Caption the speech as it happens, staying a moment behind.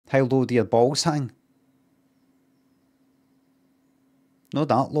How low do your balls hang? Not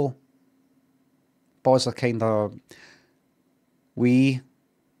that low. Balls are kind of wee.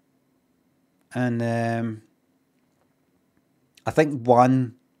 And I think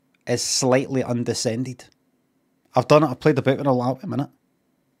one is slightly undescended. I've done it. I've played about with a lap a minute.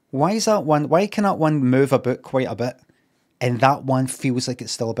 Why is that one? Why can that one move about quite a bit, and that one feels like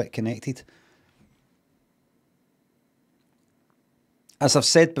it's still a bit connected? As I've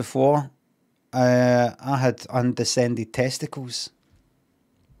said before, I had undescended testicles,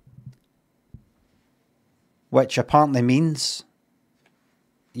 which apparently means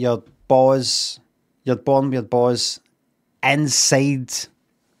your balls, you're born with your balls inside,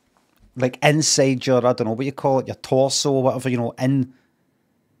 like inside your, I don't know what you call it, your torso or whatever, you know, and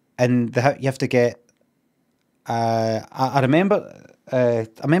you have to get, I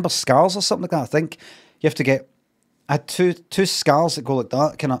remember scars or something like that. I think you have to get, I had two scars that go like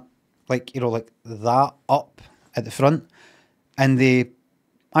that, kind of, like, you know, like that up at the front, and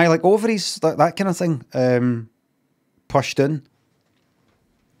like ovaries, that kind of thing, pushed in.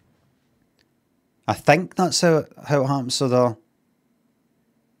 I think that's how it happens. So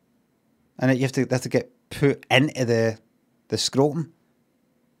and you have to get put into the scrotum.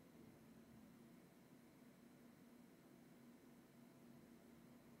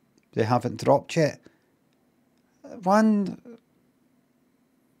 They haven't dropped yet. One,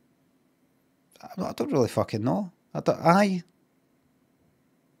 I don't really fucking know. I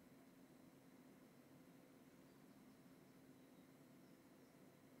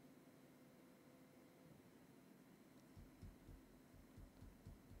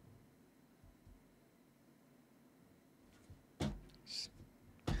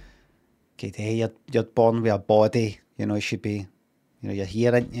okay, hey, you're born with a body. You know, you should be, you know, you're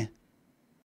here, aren't you?